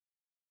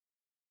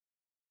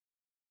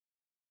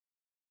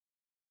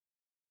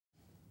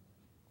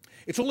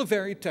It's all a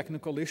very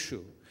technical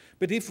issue.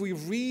 But if we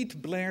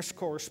read Blair's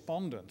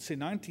correspondence in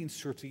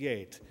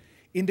 1938,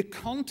 in the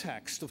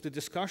context of the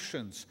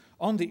discussions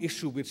on the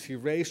issue which he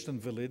raised on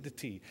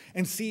validity,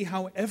 and see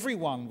how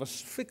everyone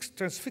was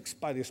transfixed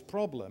by this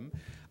problem,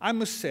 I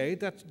must say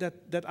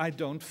that I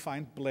don't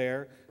find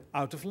Blair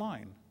out of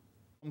line.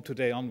 From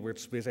today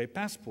onwards with a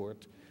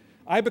passport,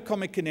 I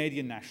become a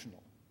Canadian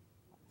national.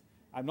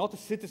 I'm not a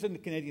citizen, a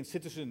Canadian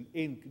citizen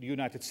in the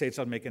United States,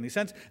 doesn't make any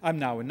sense. I'm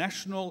now a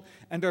national,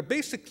 and there are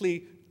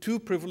basically two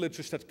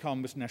privileges that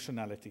come with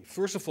nationality.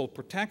 First of all,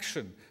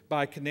 protection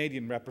by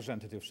Canadian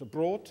representatives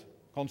abroad,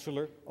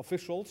 consular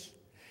officials.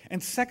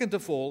 And second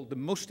of all, the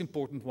most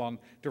important one,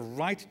 the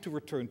right to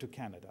return to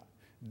Canada.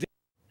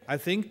 I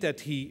think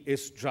that he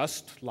is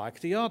just like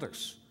the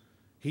others.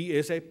 He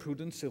is a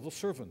prudent civil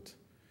servant.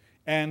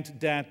 And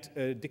that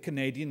the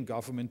Canadian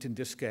government in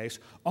this case,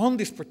 on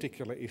this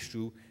particular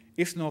issue,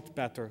 is not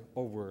better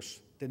or worse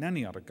than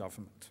any other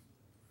government.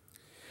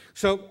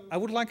 So I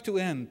would like to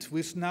end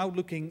with now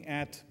looking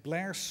at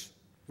Blair's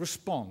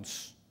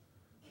response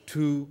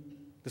to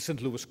the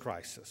St. Louis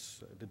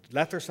crisis. The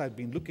letters I've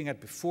been looking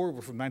at before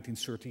were from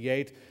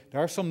 1938.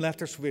 There are some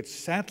letters which,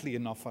 sadly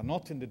enough, are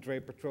not in the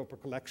Draper-Troper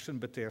collection,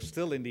 but they are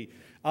still in the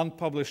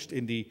unpublished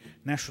in the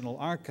National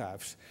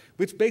Archives,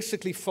 which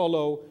basically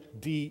follow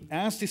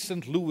as the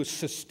St.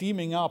 Louis is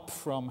steaming up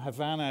from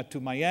Havana to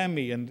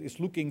Miami and is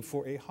looking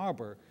for a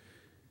harbor,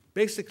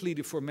 basically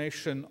the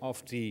formation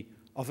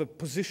of a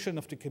position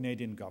of the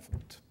Canadian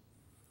government.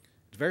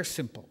 It's very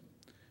simple.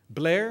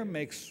 Blair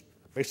makes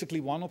basically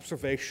one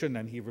observation,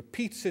 and he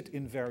repeats it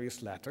in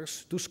various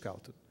letters to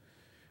Skelton,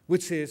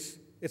 which is,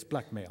 it's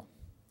blackmail.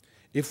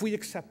 If we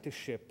accept this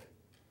ship,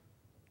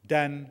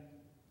 then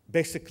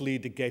basically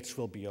the gates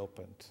will be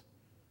opened.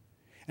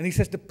 And he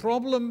says the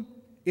problem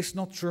is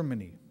not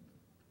Germany.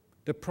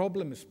 The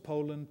problem is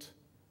Poland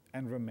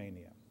and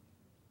Romania.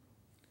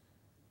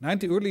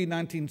 Early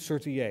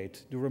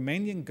 1938, the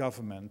Romanian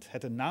government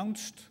had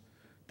announced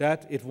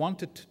that it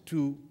wanted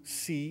to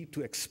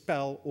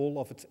expel all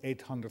of its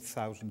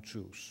 800,000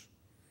 Jews.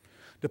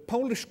 The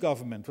Polish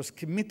government was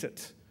committed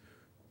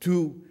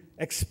to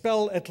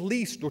expel at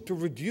least, or to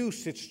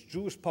reduce its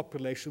Jewish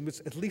population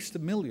with at least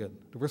 1 million.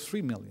 There were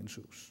 3 million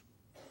Jews.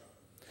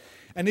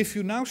 And if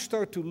you now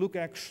start to look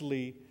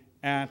actually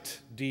at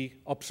the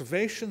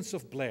observations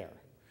of Blair,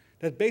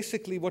 that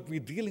basically what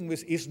we're dealing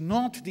with is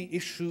not the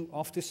issue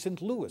of the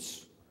St.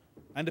 Louis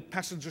and the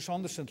passengers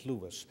on the St.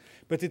 Louis,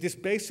 but it is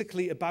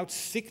basically about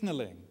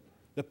signaling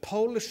the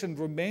Polish and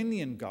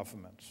Romanian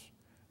governments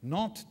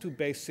not to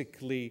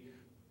basically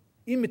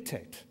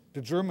imitate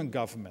the German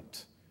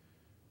government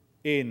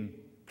in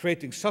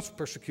creating such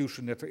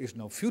persecution that there is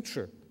no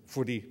future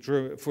for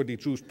the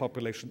Jewish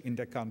population in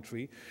their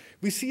country.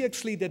 We see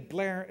actually that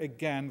Blair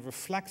again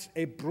reflects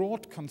a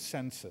broad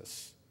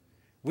consensus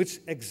which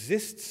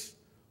exists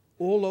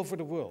all over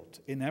the world,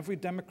 in every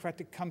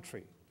democratic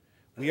country.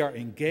 We are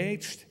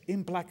engaged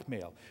in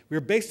blackmail.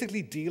 We're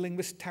basically dealing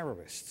with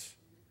terrorists,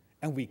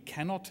 and we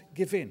cannot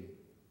give in.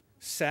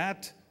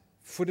 Sad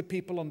for the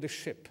people on this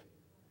ship,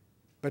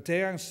 but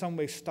they are in some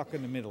way stuck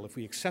in the middle. If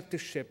we accept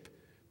this ship,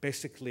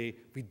 basically,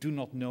 we do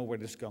not know where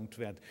this is going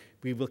to end.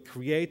 We will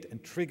create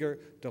and trigger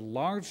the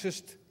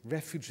largest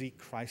refugee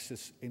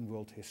crisis in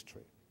world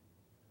history.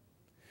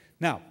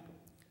 Now,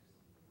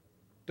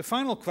 the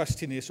final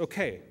question is,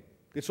 okay,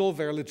 it's all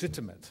very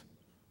legitimate.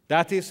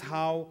 That is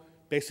how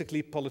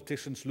basically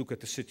politicians look at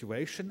the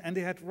situation, and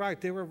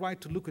they were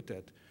right to look at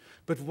it.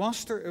 But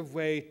was there a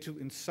way to,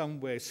 in some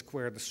way,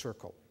 square the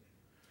circle?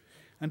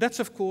 And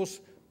that's, of course,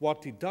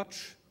 what the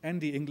Dutch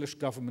and the English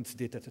governments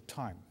did at the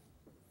time.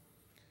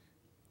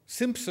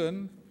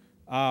 Simpson,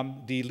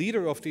 the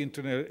leader of the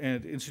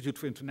Institute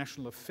for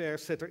International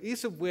Affairs, said there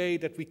is a way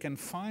that we can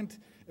find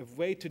a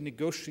way to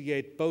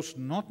negotiate, both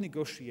not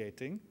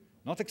negotiating,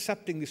 not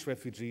accepting these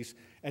refugees,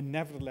 and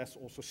nevertheless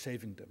also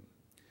saving them.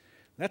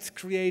 Let's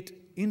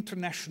create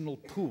international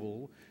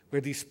pool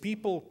where these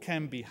people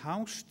can be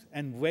housed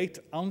and wait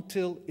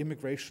until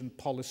immigration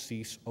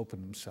policies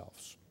open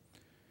themselves.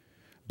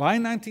 By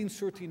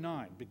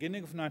 1939,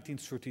 beginning of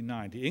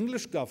 1939, the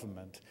English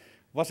government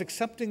was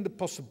accepting the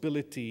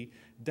possibility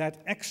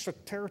that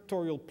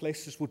extraterritorial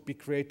places would be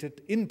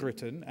created in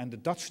Britain, and the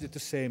Dutch did the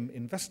same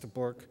in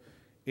Westerbork,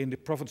 in the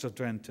province of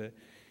Drenthe,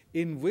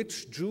 in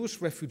which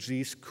Jewish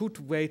refugees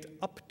could wait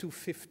up to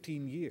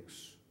 15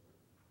 years.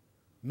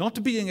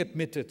 Not being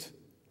admitted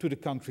to the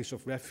countries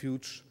of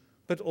refuge,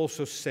 but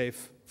also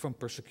safe from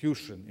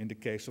persecution. In the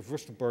case of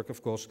Westerbork,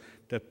 of course,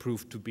 that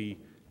proved to be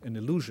an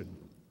illusion.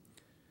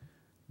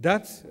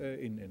 That,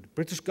 in the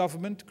British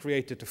government,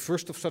 created the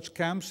first of such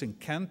camps in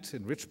Kent,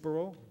 in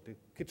Richborough, the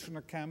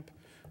Kitchener camp.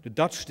 The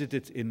Dutch did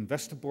it in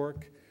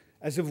Westerbork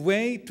as a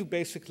way to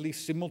basically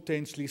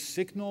simultaneously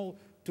signal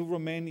to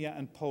Romania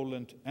and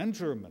Poland and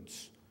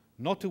Germans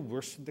not to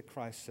worsen the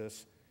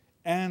crisis,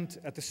 and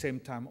at the same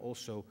time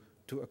also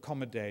to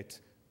accommodate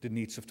the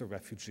needs of the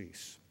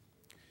refugees.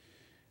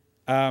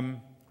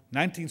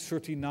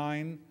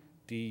 1939,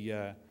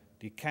 the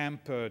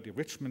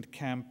Richmond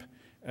camp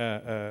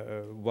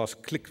was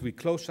quickly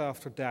closed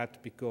after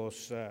that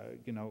because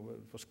it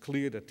was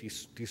clear that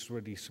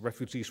these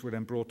refugees were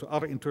then brought to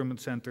other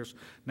internment centers.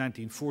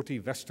 1940,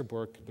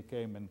 Westerbork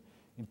became an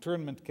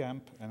internment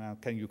camp, and now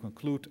can you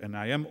conclude? And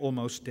I am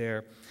almost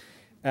there.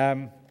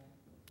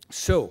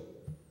 So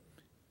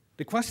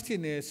the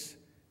question is,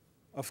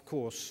 of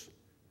course,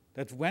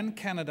 that when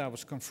Canada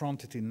was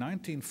confronted in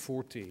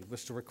 1940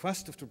 with the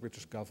request of the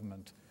British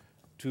government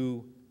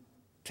to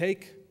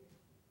take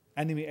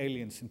enemy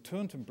aliens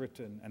interned in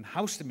Britain and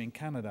house them in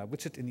Canada,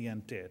 which it in the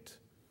end did,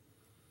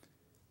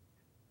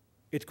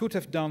 it could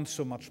have done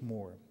so much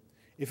more.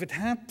 If it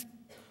had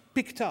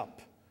picked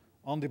up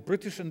on the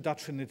British and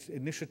Dutch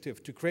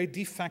initiative to create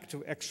de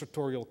facto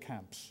extraterritorial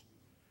camps,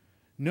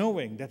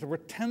 knowing that there were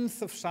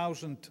tens of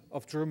thousands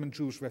of German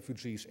Jewish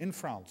refugees in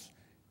France,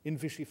 in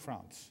Vichy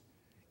France,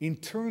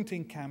 interned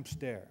in camps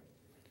there,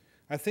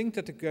 I think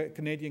that the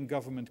Canadian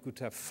government could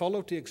have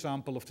followed the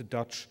example of the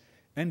Dutch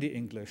and the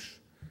English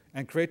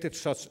and created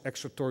such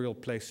extraterritorial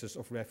places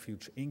of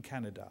refuge in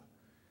Canada,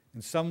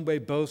 in some way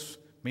both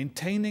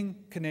maintaining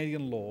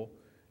Canadian law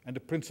and the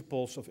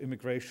principles of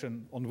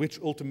immigration on which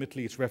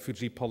ultimately its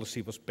refugee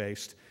policy was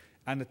based,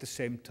 and at the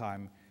same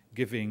time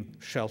giving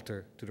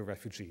shelter to the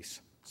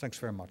refugees. Thanks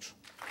very much.